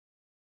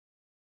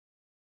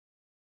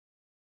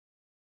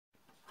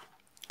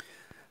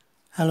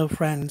Hello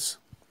friends,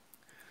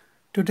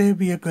 today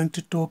we are going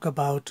to talk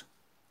about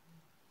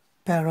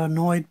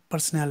paranoid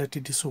personality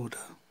disorder.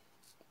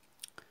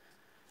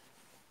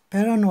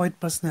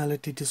 Paranoid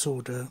personality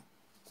disorder,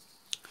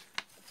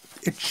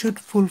 it should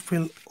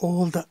fulfill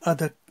all the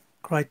other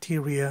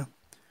criteria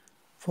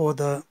for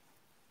the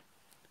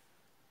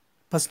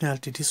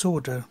personality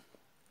disorder.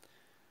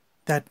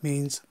 That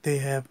means they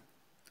have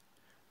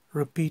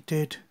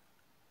repeated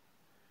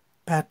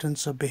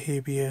patterns of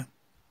behavior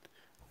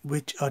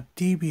which are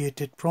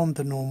deviated from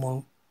the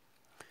normal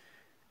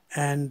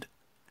and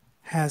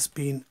has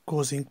been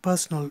causing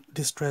personal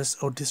distress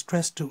or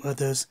distress to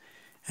others,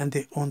 and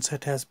the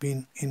onset has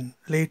been in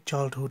late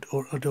childhood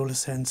or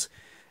adolescence,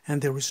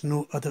 and there is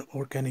no other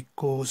organic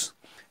cause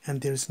and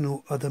there is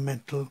no other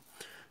mental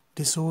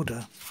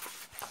disorder.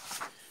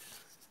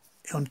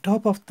 On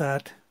top of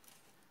that,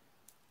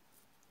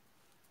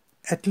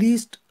 at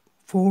least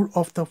 4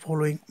 of the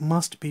following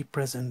must be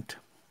present.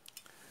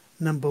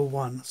 Number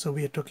 1, so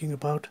we are talking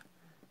about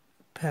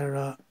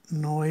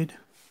paranoid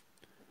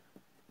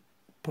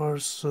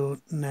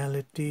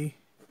personality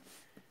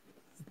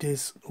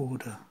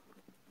disorder.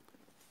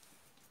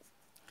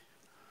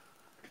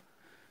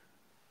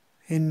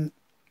 In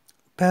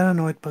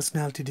paranoid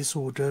personality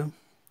disorder,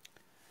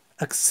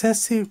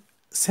 excessive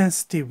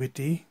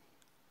sensitivity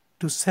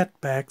to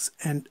setbacks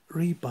and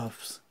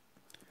rebuffs.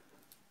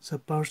 So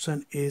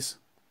person is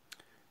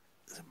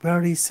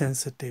very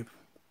sensitive,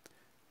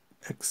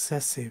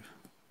 excessive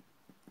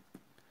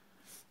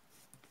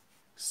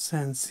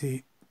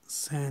sensitivity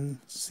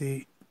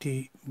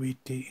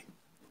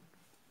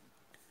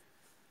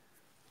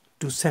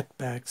to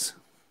setbacks.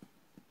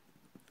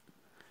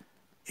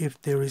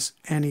 If there is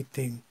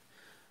anything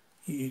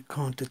you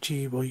can't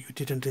achieve or you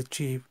didn't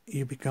achieve,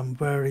 you become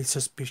very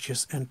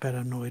suspicious and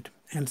paranoid.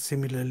 And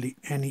similarly,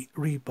 any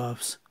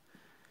rebuffs.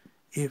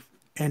 If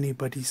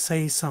anybody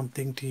says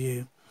something to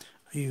you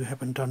you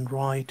haven't done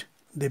right,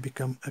 they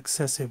become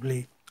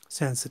excessively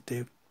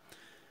sensitive.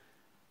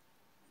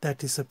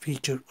 That is a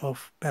feature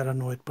of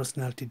paranoid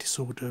personality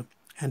disorder,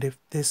 and if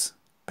this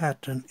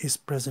pattern is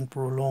present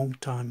for a long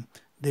time,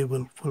 they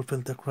will fulfill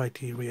the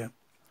criteria.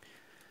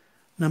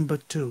 Number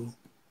 2,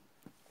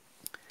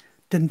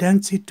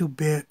 tendency to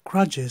bear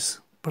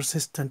grudges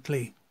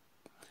persistently.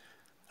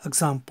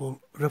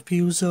 Example,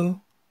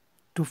 refusal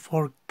to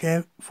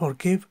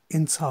forgive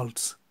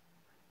insults,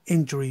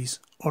 injuries,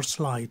 or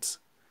slights.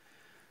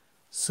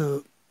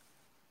 So,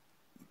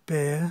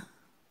 bear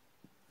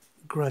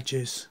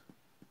grudges.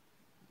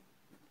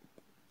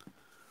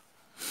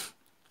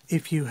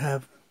 If you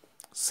have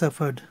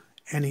suffered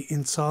any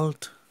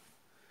insult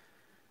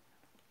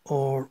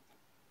or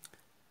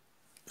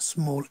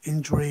small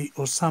injury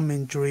or some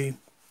injury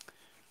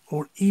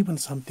or even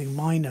something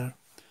minor,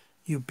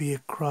 you bear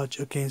a grudge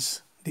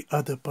against the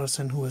other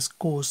person who has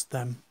caused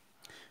them,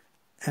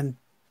 and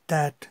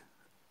that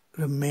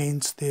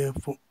remains there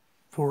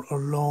for a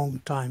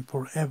long time,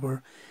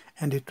 forever,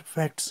 and it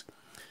affects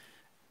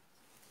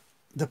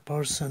the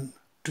person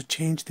to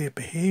change their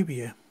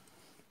behavior.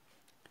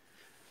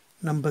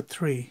 Number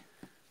 3,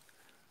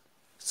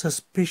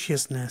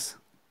 suspiciousness.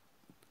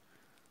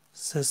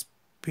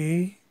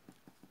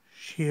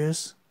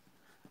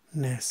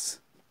 Suspiciousness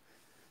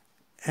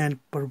and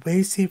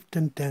pervasive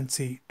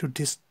tendency to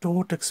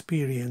distort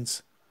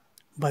experience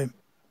by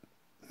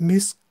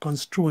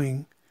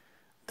misconstruing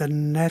the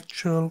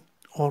natural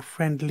or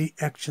friendly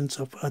actions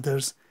of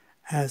others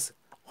as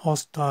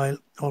hostile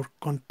or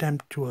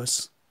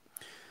contemptuous.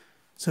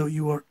 So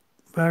you are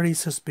very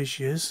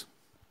suspicious,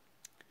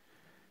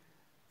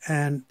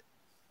 and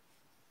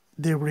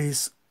there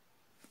is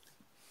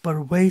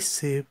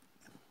pervasive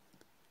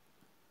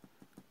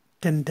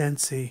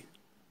tendency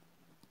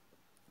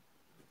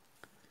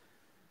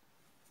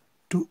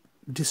to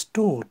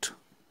distort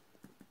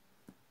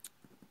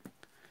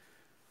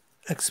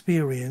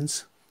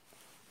experience,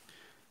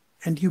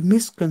 and you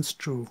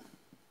misconstrue.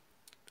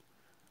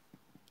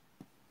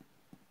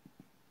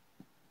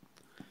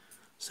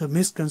 So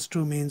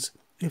misconstrue means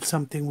if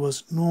something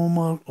was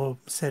normal or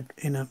said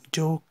in a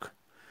joke,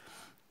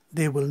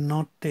 they will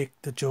not take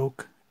the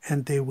joke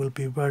and they will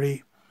be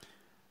very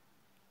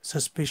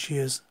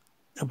suspicious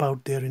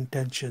about their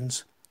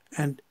intentions.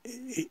 And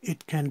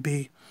it can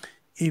be,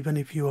 even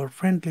if you are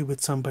friendly with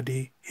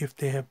somebody, if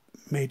they have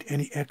made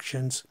any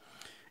actions,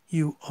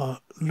 you are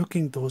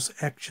looking those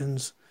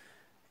actions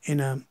in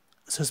a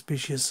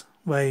suspicious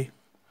way,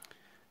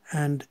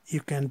 and you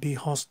can be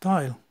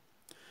hostile,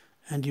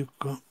 and you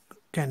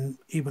can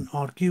even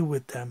argue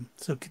with them.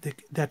 So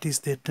that is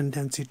their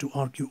tendency to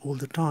argue all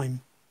the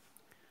time.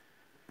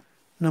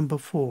 Number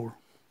 4,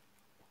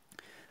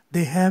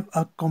 they have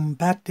a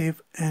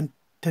combative and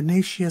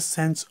tenacious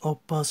sense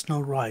of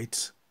personal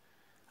rights,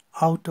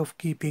 out of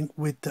keeping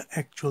with the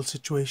actual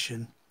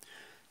situation.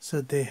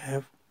 So they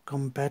have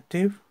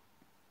combative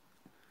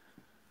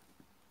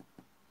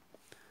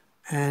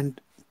and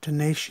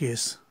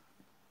tenacious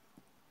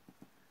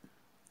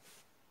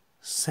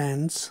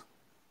sense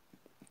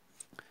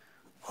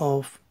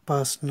of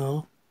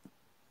personal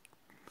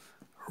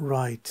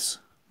rights,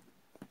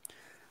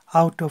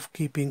 out of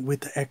keeping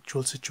with the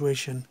actual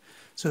situation.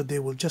 So they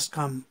will just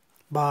come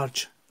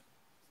barge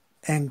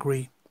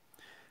angry,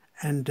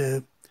 and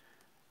there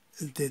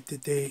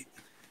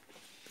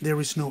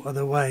is no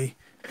other way.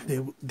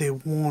 They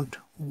want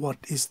what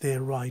is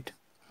their right.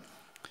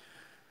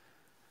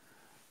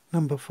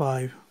 Number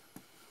 5,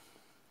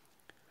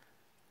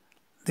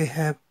 they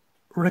have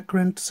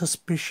recurrent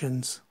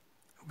suspicions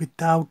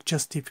without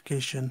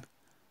justification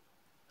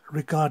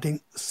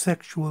regarding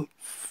sexual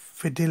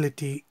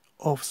fidelity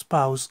of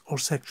spouse or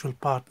sexual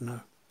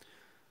partner.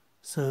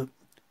 So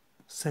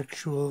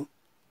sexual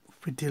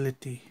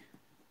fidelity,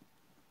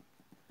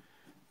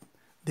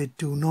 they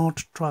do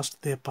not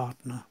trust their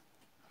partner.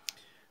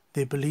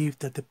 They believe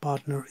that the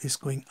partner is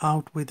going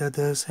out with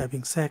others,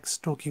 having sex,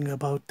 talking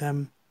about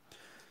them.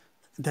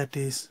 That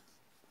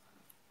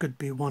could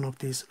be one of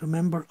these.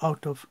 Remember,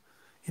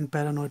 in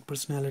paranoid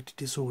personality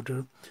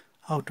disorder,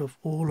 out of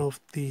all of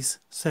these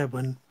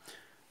 7,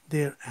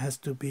 there has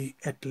to be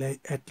at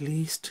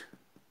least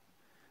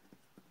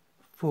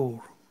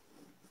 4.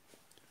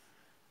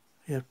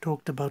 We have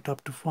talked about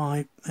up to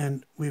 5,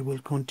 and we will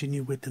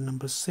continue with the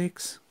number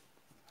 6.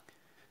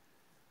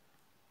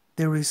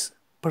 There is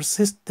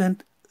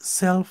persistent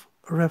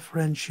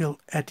self-referential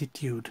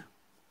attitude.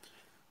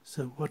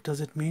 So what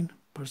does it mean?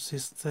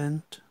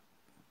 Persistent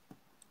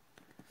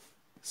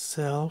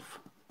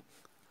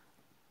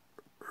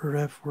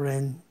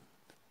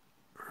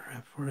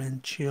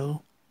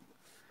self-referential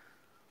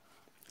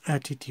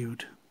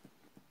attitude.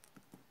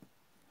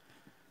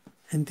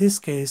 In this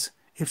case,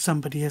 if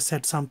somebody has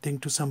said something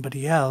to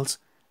somebody else,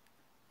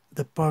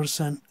 the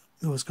person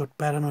who has got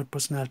paranoid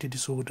personality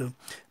disorder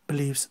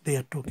believes they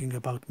are talking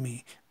about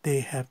me.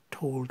 They have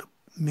told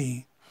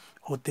me,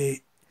 or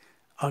they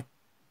are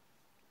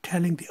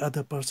telling the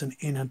other person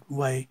in a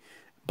way,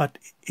 but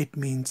it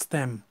means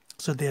them.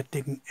 So they are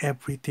taking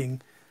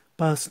everything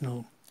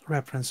personal,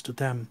 reference to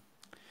them.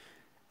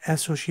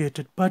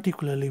 Associated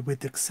particularly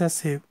with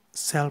excessive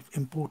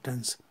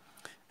self-importance,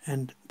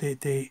 and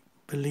they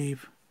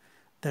believe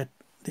that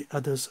the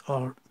others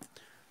are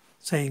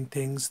saying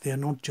things, they are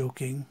not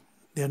joking,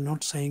 they are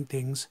not saying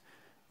things,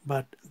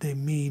 but they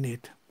mean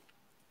it.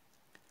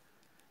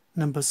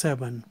 Number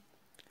 7,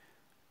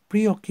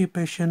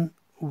 preoccupation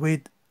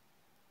with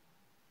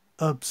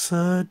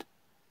absurd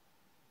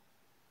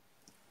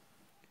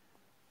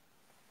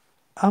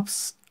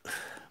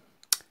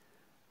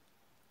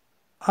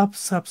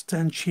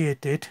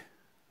unsubstantiated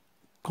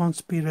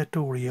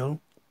conspiratorial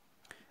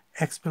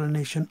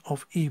explanation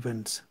of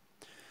events.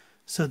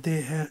 So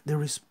there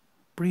is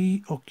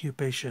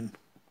preoccupation.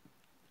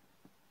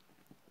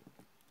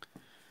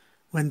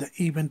 When the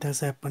event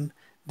has happened,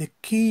 they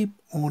keep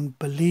on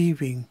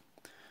believing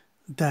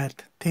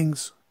that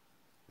things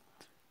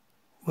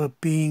were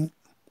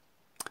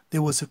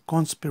there was a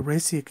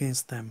conspiracy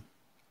against them,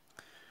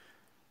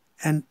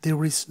 and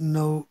there is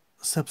no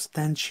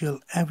substantial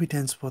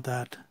evidence for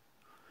that.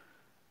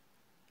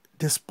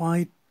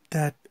 Despite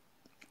that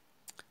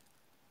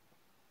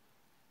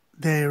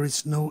there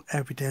is no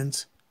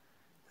evidence,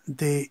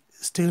 they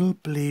still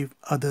believe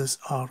others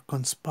are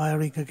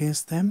conspiring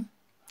against them,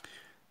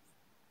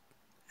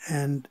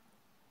 and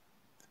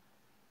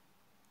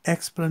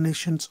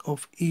explanations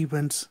of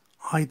events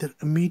either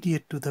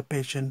immediate to the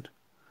patient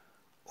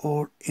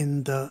or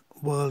in the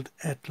world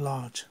at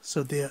large.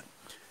 So they are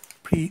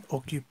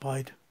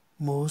preoccupied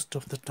most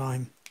of the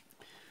time.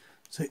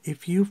 So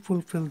if you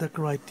fulfill the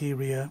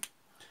criteria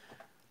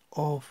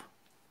of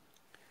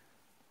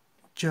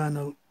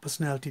journal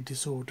personality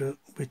disorder,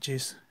 which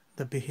is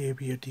the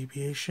behavior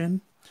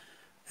deviation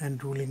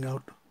and ruling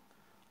out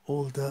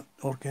all the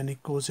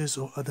organic causes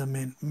or other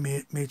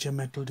major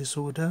mental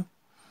disorder,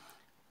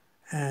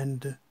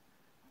 and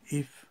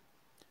if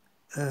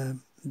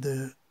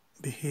the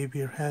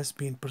behavior has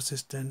been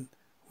persistent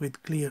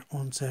with clear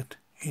onset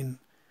in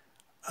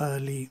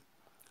early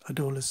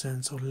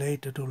adolescence or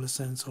late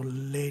adolescence or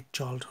late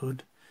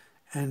childhood,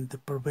 and the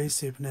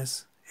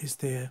pervasiveness is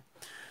there,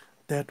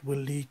 that will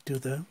lead to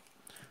the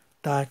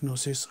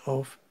diagnosis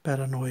of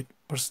paranoid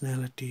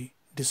personality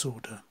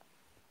disorder.